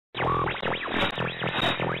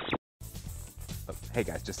Hey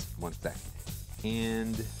guys, just one sec.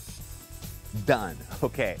 And done.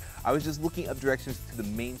 Okay, I was just looking up directions to the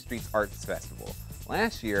Main Streets Arts Festival.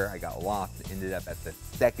 Last year, I got lost and ended up at the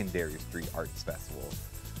Secondary Street Arts Festival.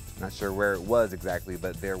 Not sure where it was exactly,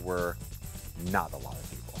 but there were not a lot of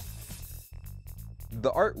people.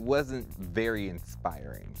 The art wasn't very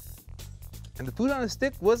inspiring, and the food on a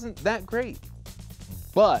stick wasn't that great,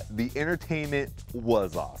 but the entertainment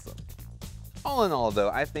was awesome. All in all though,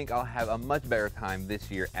 I think I'll have a much better time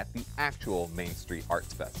this year at the actual Main Street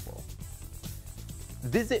Arts Festival.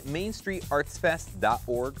 Visit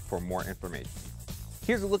mainstreetartsfest.org for more information.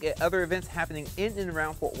 Here's a look at other events happening in and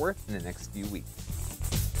around Fort Worth in the next few weeks.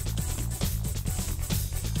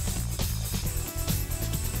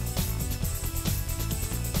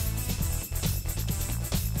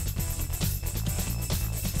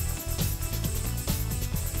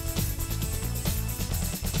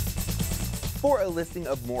 For a listing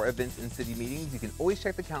of more events and city meetings, you can always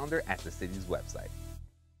check the calendar at the city's website.